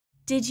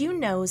Did you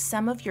know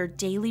some of your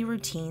daily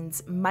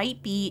routines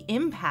might be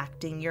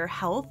impacting your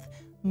health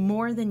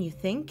more than you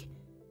think?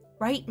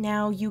 Right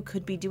now, you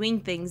could be doing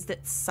things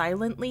that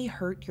silently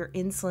hurt your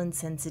insulin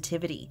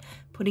sensitivity,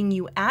 putting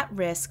you at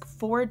risk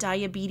for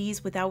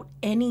diabetes without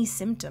any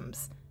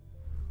symptoms.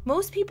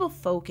 Most people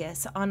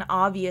focus on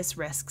obvious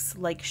risks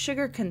like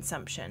sugar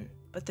consumption,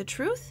 but the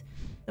truth?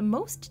 The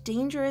most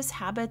dangerous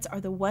habits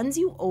are the ones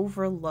you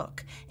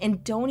overlook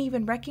and don't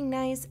even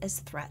recognize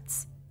as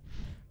threats.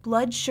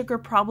 Blood sugar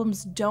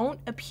problems don't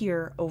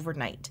appear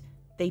overnight.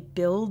 They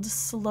build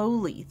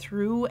slowly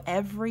through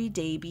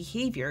everyday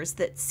behaviors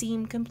that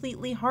seem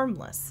completely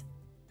harmless.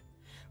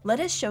 Let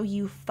us show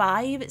you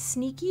 5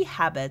 sneaky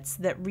habits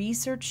that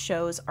research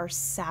shows are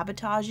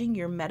sabotaging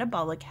your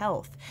metabolic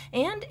health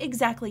and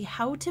exactly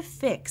how to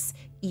fix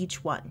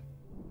each one.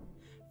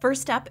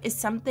 First up is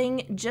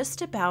something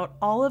just about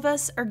all of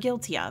us are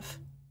guilty of: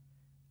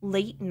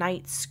 late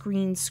night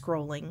screen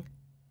scrolling.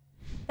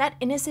 That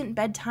innocent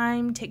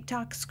bedtime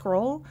TikTok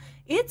scroll,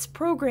 it's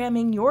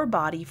programming your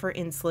body for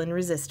insulin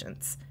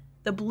resistance.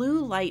 The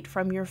blue light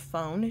from your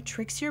phone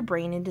tricks your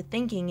brain into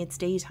thinking it's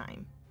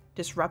daytime,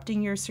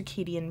 disrupting your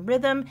circadian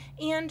rhythm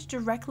and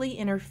directly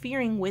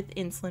interfering with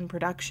insulin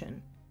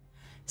production.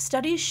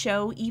 Studies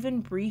show even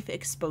brief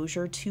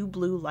exposure to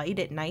blue light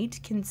at night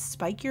can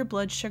spike your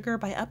blood sugar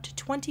by up to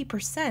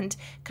 20%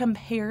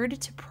 compared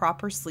to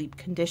proper sleep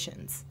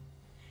conditions.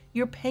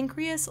 Your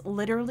pancreas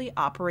literally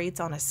operates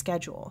on a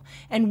schedule,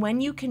 and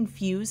when you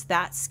confuse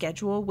that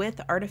schedule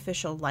with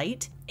artificial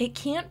light, it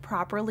can't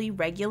properly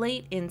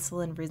regulate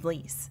insulin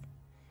release.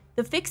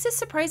 The fix is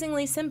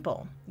surprisingly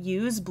simple.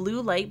 Use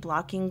blue light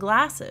blocking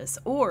glasses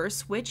or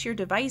switch your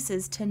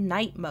devices to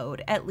night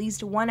mode at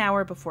least 1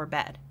 hour before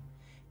bed.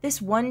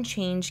 This one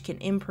change can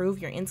improve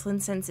your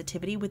insulin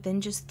sensitivity within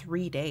just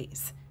 3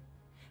 days.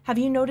 Have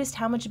you noticed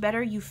how much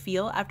better you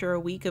feel after a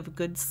week of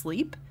good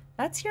sleep?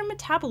 That's your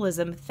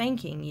metabolism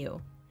thanking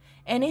you.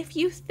 And if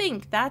you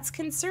think that's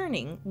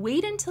concerning,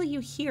 wait until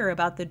you hear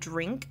about the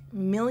drink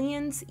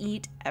millions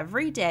eat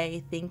every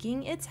day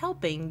thinking it's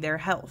helping their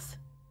health.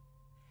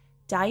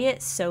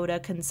 Diet soda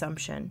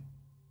consumption.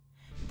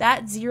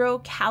 That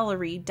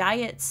 0-calorie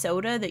diet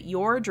soda that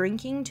you're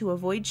drinking to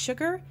avoid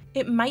sugar,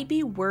 it might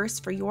be worse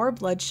for your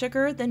blood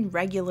sugar than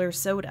regular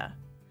soda.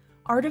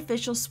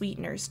 Artificial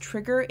sweeteners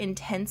trigger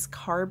intense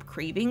carb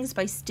cravings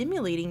by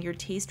stimulating your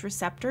taste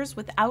receptors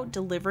without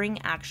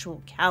delivering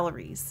actual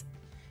calories.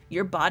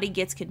 Your body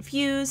gets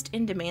confused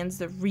and demands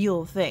the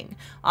real thing,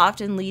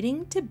 often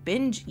leading to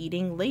binge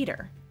eating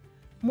later.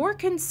 More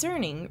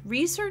concerning,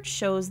 research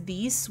shows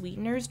these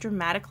sweeteners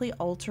dramatically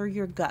alter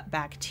your gut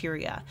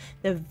bacteria,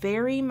 the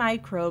very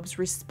microbes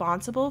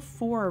responsible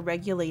for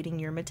regulating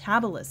your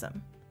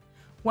metabolism.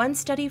 One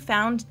study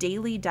found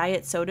daily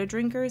diet soda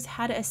drinkers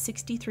had a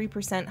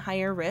 63%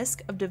 higher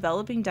risk of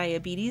developing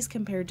diabetes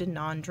compared to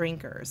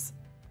non-drinkers.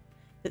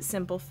 The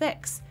simple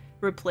fix: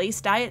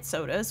 replace diet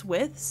sodas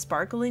with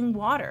sparkling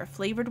water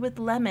flavored with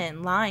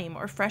lemon, lime,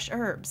 or fresh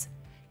herbs.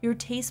 Your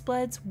taste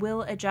buds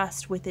will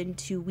adjust within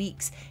 2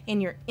 weeks,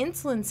 and your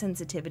insulin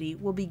sensitivity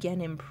will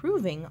begin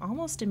improving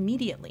almost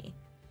immediately.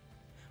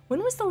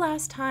 When was the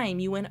last time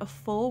you went a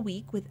full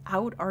week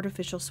without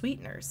artificial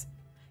sweeteners?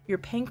 Your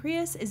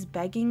pancreas is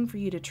begging for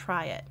you to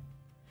try it.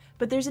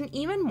 But there's an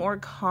even more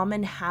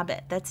common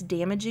habit that's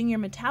damaging your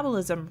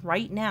metabolism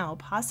right now,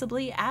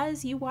 possibly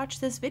as you watch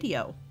this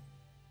video: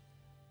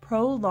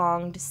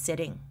 prolonged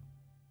sitting.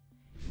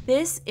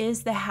 This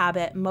is the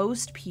habit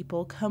most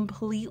people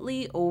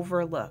completely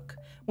overlook.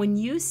 When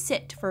you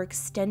sit for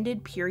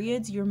extended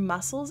periods, your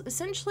muscles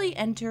essentially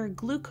enter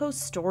glucose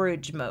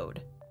storage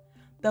mode.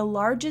 The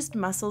largest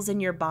muscles in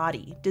your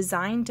body,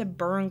 designed to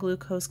burn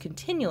glucose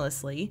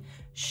continuously,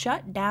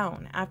 shut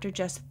down after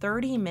just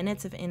 30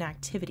 minutes of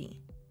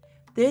inactivity.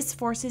 This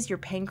forces your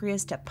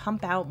pancreas to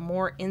pump out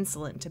more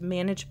insulin to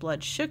manage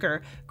blood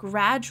sugar,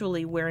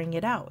 gradually wearing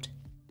it out.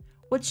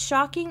 What's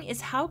shocking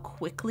is how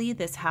quickly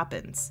this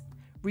happens.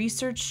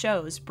 Research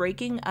shows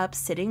breaking up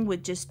sitting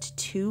with just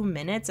 2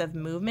 minutes of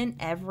movement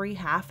every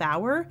half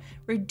hour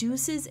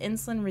reduces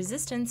insulin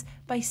resistance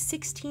by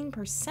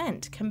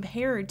 16%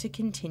 compared to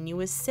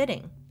continuous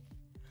sitting.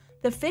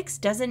 The fix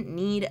doesn't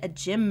need a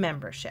gym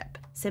membership.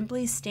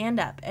 Simply stand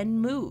up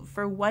and move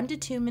for 1 to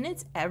 2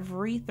 minutes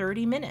every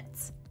 30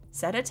 minutes.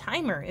 Set a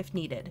timer if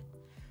needed.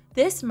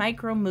 This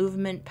micro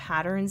movement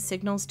pattern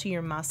signals to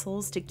your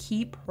muscles to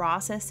keep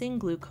processing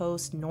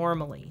glucose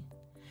normally.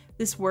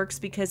 This works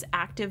because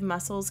active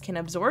muscles can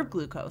absorb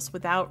glucose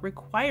without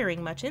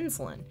requiring much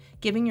insulin,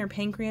 giving your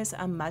pancreas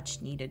a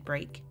much-needed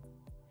break.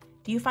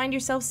 Do you find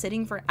yourself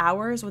sitting for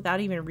hours without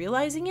even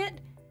realizing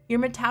it? Your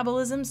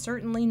metabolism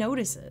certainly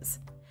notices.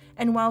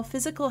 And while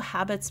physical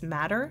habits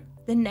matter,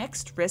 the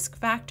next risk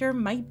factor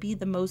might be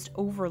the most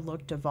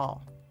overlooked of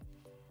all: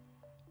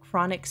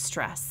 chronic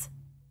stress.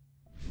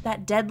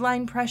 That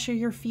deadline pressure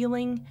you're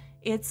feeling,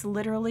 it's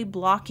literally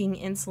blocking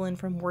insulin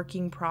from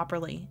working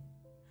properly.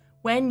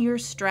 When you're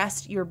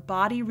stressed, your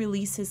body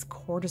releases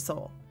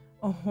cortisol,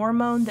 a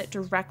hormone that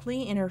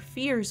directly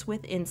interferes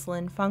with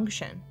insulin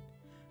function.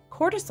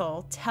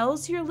 Cortisol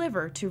tells your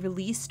liver to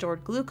release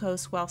stored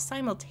glucose while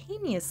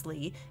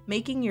simultaneously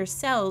making your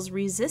cells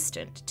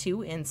resistant to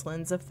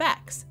insulin's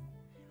effects.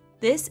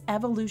 This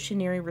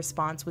evolutionary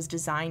response was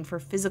designed for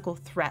physical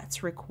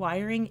threats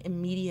requiring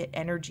immediate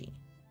energy,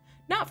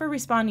 not for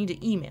responding to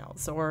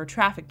emails or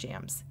traffic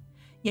jams.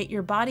 Yet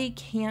your body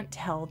can't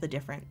tell the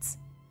difference.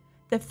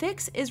 The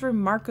fix is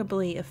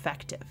remarkably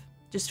effective.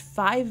 Just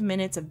 5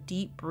 minutes of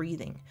deep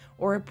breathing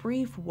or a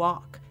brief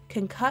walk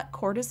can cut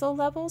cortisol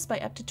levels by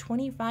up to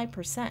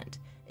 25%,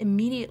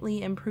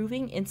 immediately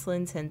improving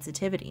insulin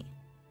sensitivity.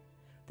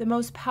 The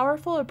most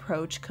powerful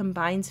approach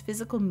combines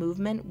physical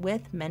movement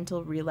with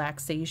mental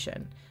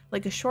relaxation,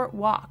 like a short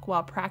walk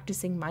while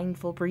practicing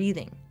mindful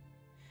breathing.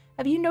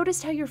 Have you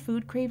noticed how your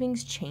food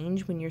cravings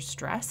change when you're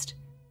stressed?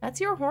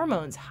 That's your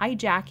hormones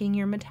hijacking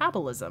your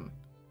metabolism.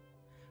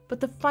 But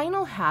the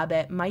final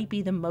habit might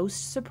be the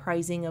most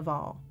surprising of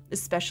all,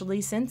 especially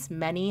since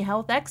many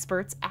health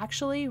experts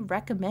actually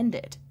recommend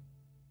it.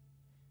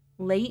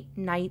 Late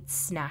night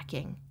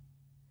snacking.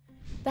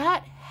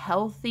 That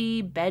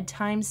healthy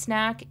bedtime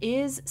snack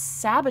is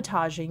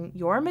sabotaging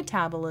your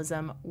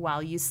metabolism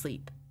while you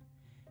sleep.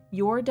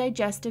 Your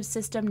digestive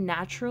system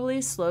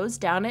naturally slows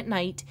down at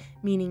night,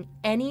 meaning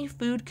any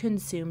food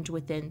consumed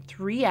within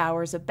 3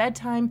 hours of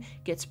bedtime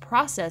gets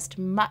processed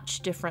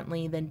much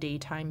differently than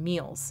daytime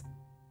meals.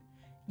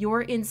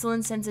 Your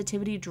insulin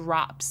sensitivity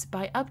drops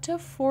by up to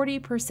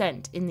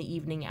 40% in the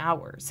evening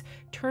hours,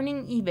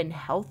 turning even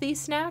healthy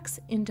snacks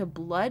into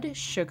blood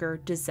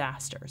sugar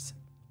disasters.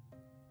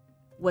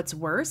 What's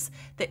worse,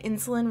 the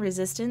insulin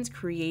resistance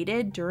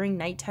created during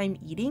nighttime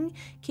eating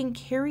can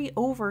carry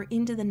over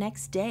into the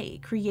next day,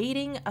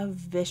 creating a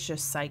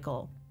vicious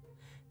cycle.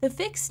 The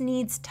fix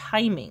needs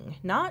timing,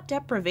 not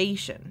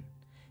deprivation.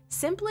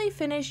 Simply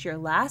finish your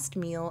last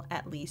meal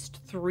at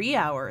least 3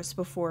 hours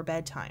before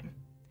bedtime.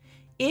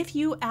 If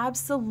you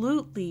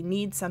absolutely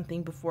need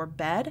something before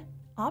bed,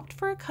 opt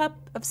for a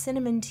cup of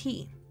cinnamon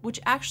tea,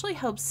 which actually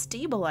helps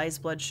stabilize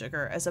blood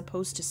sugar as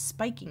opposed to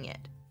spiking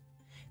it.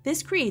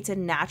 This creates a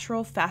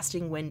natural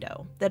fasting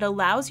window that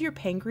allows your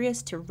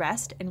pancreas to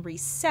rest and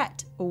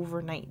reset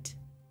overnight,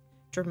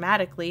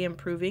 dramatically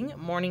improving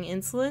morning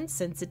insulin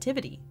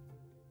sensitivity.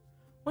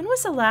 When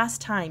was the last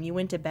time you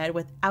went to bed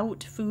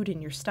without food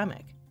in your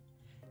stomach?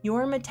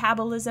 Your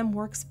metabolism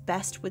works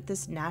best with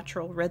this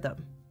natural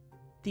rhythm.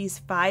 These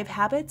 5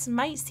 habits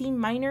might seem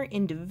minor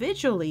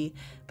individually,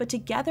 but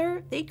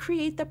together they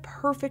create the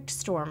perfect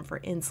storm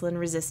for insulin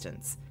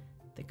resistance.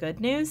 The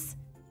good news?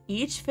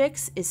 Each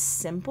fix is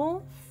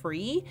simple,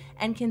 free,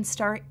 and can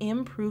start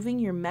improving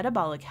your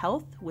metabolic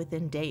health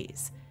within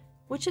days.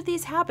 Which of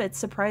these habits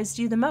surprised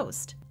you the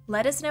most?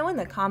 Let us know in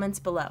the comments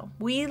below.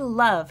 We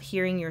love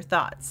hearing your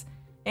thoughts.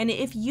 And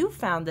if you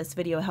found this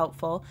video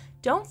helpful,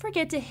 don't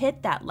forget to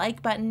hit that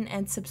like button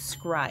and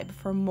subscribe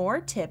for more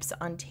tips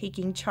on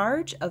taking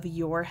charge of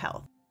your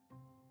health.